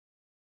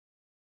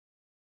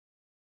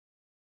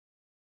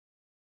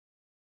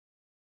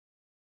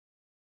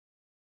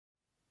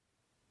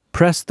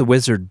Press the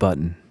Wizard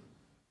button.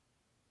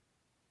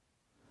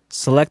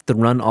 Select the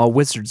Run All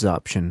Wizards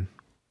option.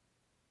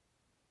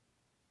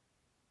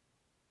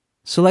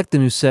 Select the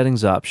New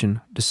Settings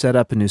option to set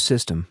up a new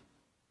system.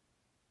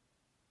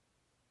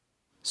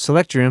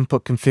 Select your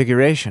input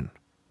configuration.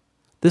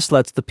 This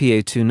lets the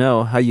PA2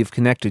 know how you've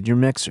connected your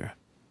mixer.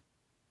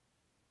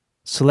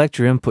 Select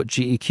your input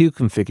GEQ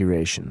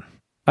configuration.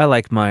 I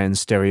like mine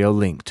stereo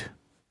linked.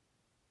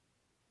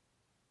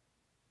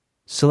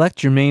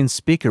 Select your main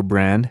speaker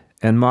brand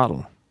and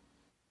model.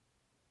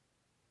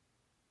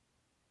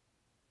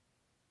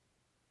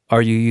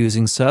 Are you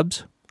using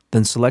subs?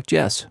 Then select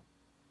Yes.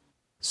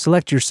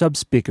 Select your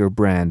sub-speaker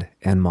brand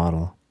and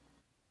model.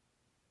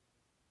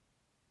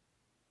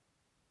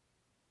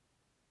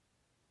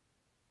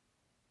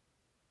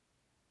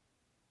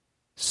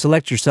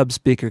 Select your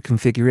sub-speaker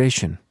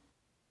configuration.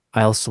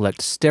 I'll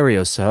select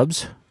stereo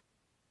subs.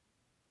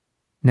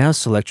 Now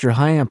select your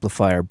high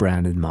amplifier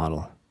brand and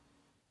model.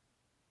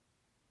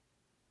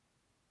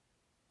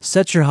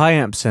 Set your high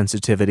amp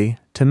sensitivity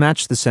to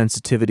match the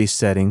sensitivity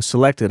setting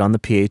selected on the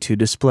PA2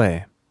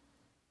 display.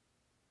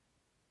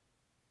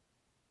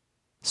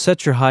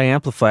 Set your high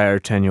amplifier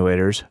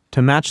attenuators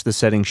to match the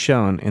setting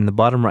shown in the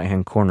bottom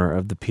right-hand corner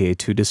of the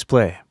PA2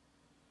 display.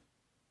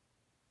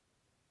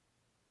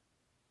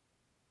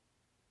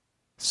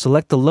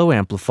 Select the low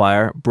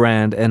amplifier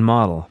brand and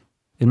model.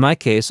 In my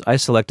case, I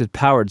selected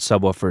powered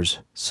subwoofers,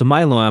 so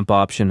my low amp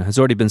option has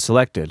already been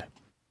selected.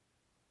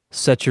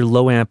 Set your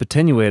low amp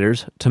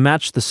attenuators to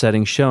match the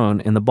setting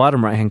shown in the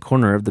bottom right-hand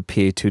corner of the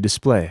PA2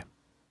 display.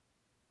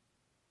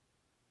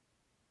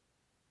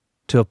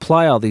 To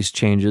apply all these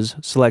changes,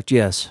 select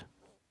Yes.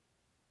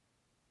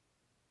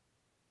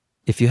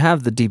 If you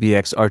have the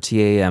dbx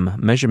RTA-M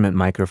measurement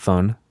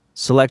microphone,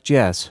 select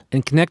Yes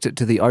and connect it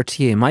to the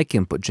RTA mic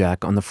input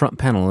jack on the front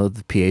panel of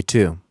the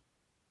PA2.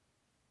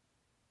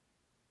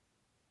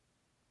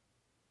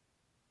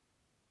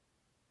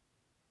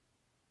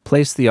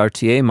 Place the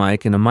RTA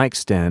mic in a mic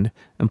stand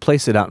and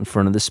place it out in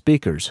front of the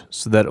speakers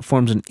so that it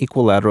forms an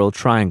equilateral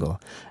triangle,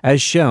 as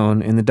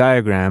shown in the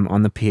diagram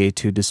on the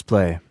PA2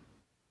 display.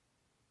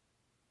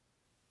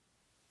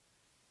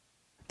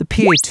 The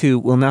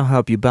PA2 will now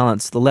help you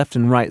balance the left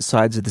and right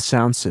sides of the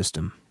sound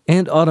system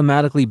and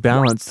automatically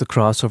balance the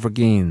crossover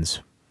gains.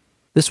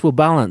 This will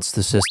balance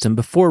the system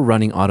before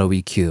running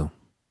AutoEQ.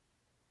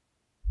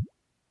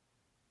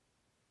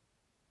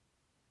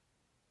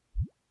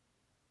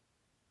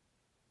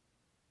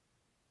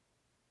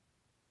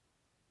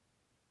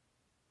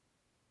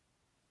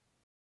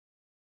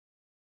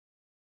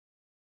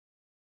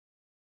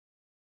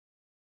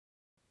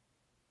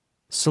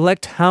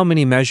 Select how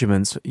many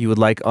measurements you would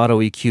like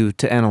AutoEQ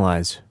to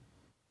analyze.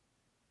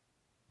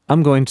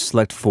 I'm going to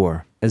select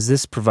 4, as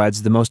this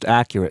provides the most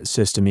accurate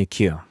system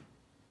EQ.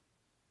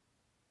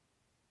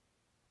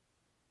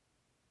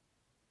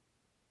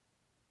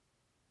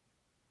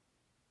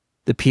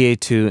 The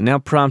PA2 now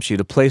prompts you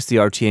to place the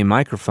RTA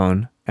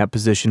microphone at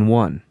position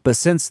 1, but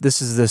since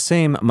this is the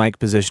same mic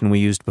position we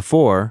used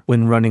before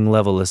when running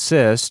level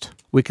assist,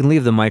 we can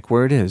leave the mic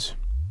where it is.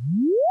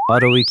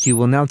 AutoEQ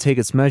will now take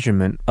its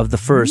measurement of the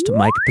first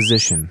mic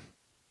position.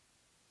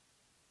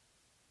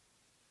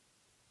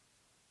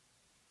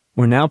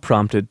 We're now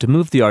prompted to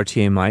move the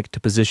RTA mic to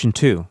position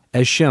 2,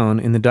 as shown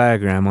in the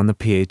diagram on the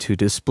PA2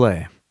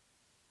 display.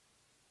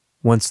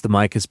 Once the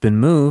mic has been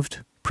moved,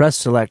 press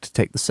Select to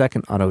take the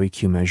second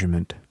AutoEQ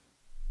measurement.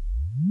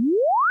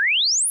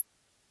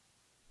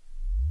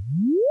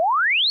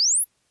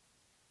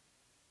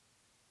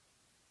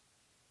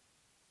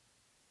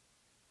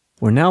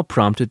 We're now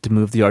prompted to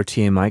move the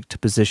RTA mic to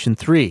position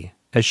 3,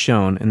 as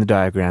shown in the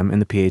diagram in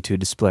the PA2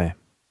 display.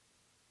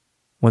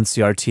 Once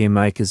the RTA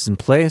mic is in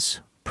place,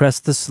 press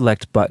the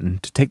Select button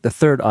to take the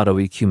third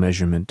AutoEQ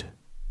measurement.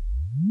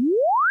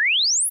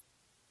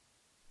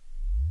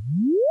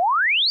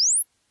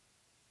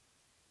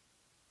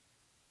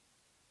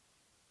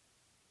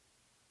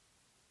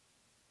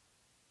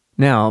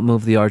 Now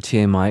move the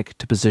RTA mic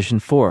to position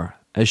 4,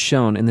 as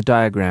shown in the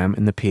diagram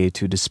in the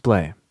PA2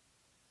 display.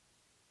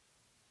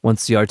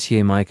 Once the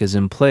RTA mic is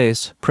in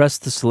place, press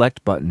the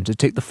Select button to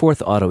take the fourth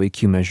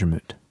AutoEQ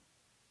measurement.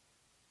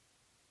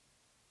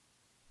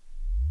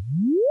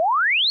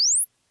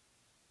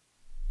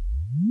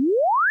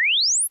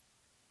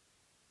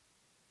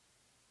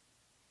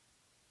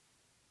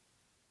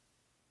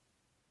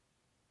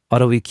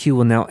 AutoEQ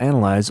will now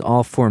analyze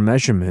all 4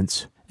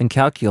 measurements and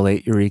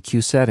calculate your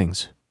EQ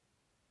settings.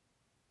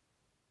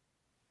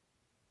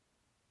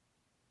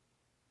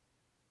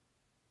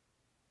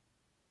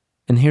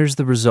 And here's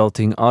the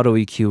resulting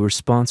AutoEQ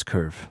response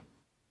curve.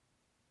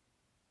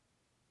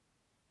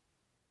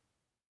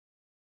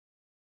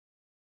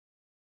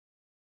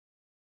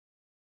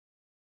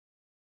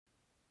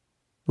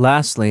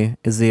 Lastly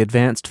is the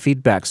Advanced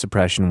Feedback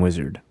Suppression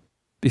Wizard.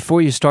 Before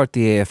you start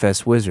the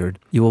AFS Wizard,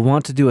 you will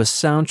want to do a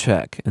sound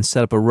check and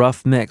set up a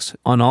rough mix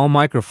on all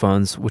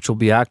microphones which will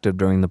be active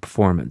during the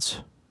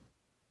performance.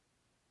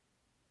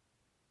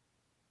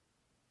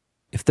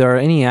 If there are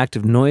any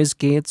active noise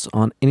gates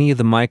on any of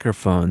the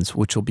microphones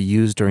which will be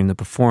used during the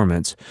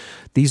performance,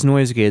 these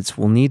noise gates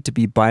will need to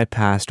be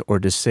bypassed or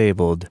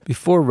disabled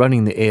before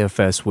running the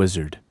AFS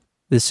Wizard.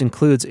 This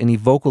includes any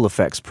vocal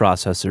effects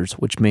processors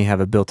which may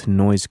have a built-in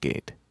noise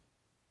gate.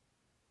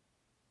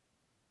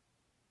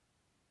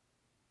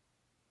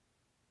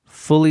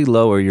 Fully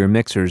lower your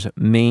mixer's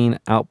main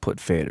output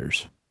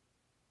faders.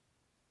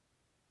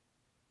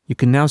 You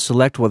can now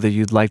select whether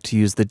you'd like to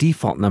use the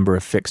default number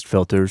of fixed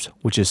filters,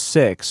 which is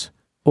 6,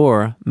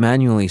 or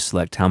manually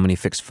select how many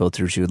fixed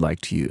filters you would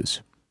like to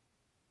use.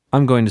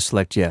 I'm going to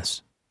select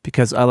yes,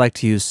 because I like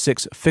to use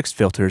 6 fixed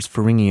filters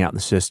for ringing out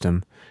the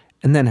system,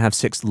 and then have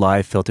 6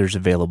 live filters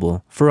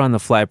available for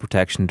on-the-fly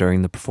protection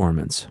during the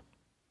performance.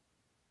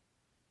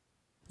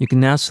 You can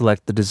now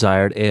select the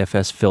desired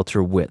AFS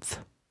filter width.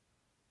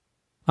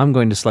 I'm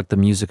going to select the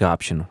music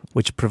option,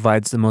 which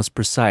provides the most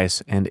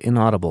precise and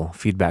inaudible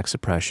feedback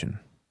suppression.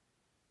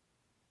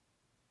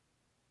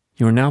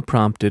 You are now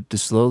prompted to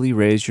slowly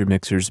raise your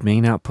mixer's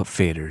main output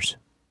faders.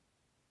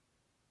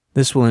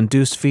 This will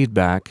induce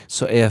feedback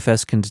so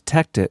AFS can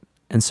detect it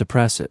and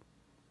suppress it.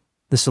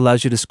 This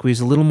allows you to squeeze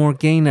a little more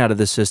gain out of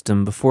the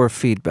system before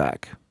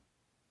feedback.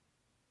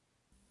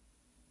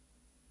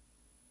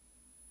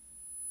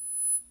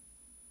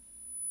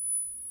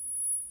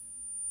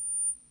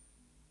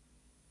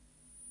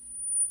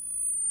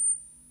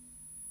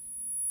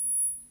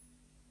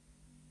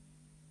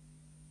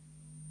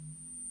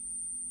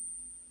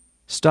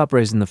 Stop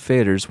raising the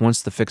faders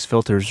once the fixed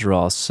filters are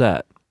all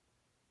set.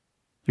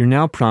 You're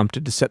now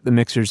prompted to set the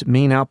mixer's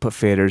main output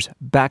faders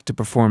back to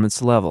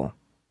performance level.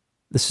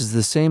 This is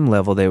the same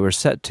level they were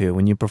set to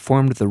when you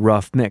performed the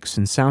rough mix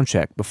and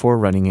soundcheck before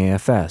running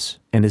AFS,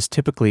 and is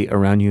typically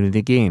around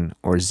unity gain,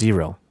 or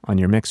 0, on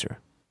your mixer.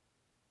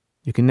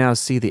 You can now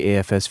see the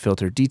AFS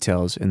filter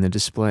details in the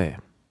display.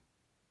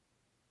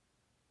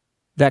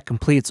 That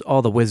completes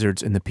all the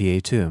wizards in the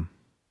PA2.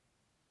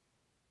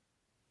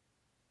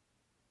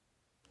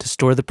 To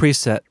store the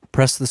preset,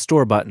 press the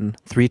Store button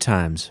 3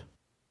 times.